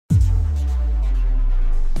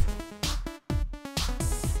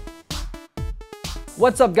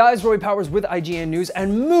What's up guys, Roy Powers with IGN-News,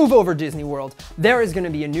 and move over Disney World. There is going to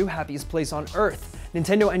be a new happiest place on Earth.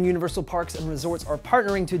 Nintendo and Universal Parks and Resorts are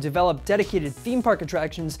partnering to develop dedicated theme park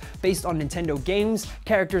attractions based on Nintendo games,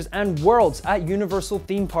 characters, and worlds at Universal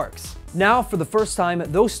theme parks. Now, for the first time,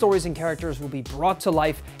 those stories and characters will be brought to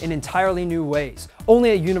life in entirely new ways, only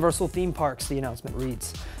at Universal theme parks, the announcement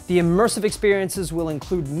reads. The immersive experiences will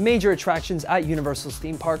include major attractions at Universal's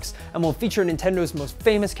theme parks and will feature Nintendo's most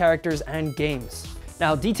famous characters and games.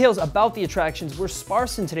 Now, details about the attractions were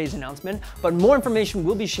sparse in today's announcement, but more information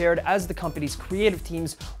will be shared as the company's creative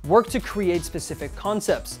teams work to create specific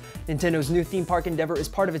concepts. Nintendo's new theme park endeavor is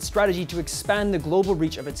part of its strategy to expand the global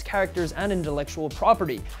reach of its characters and intellectual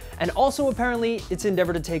property, and also apparently its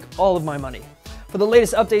endeavor to take all of my money. For the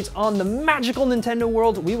latest updates on the magical Nintendo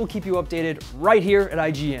world, we will keep you updated right here at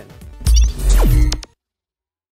IGN.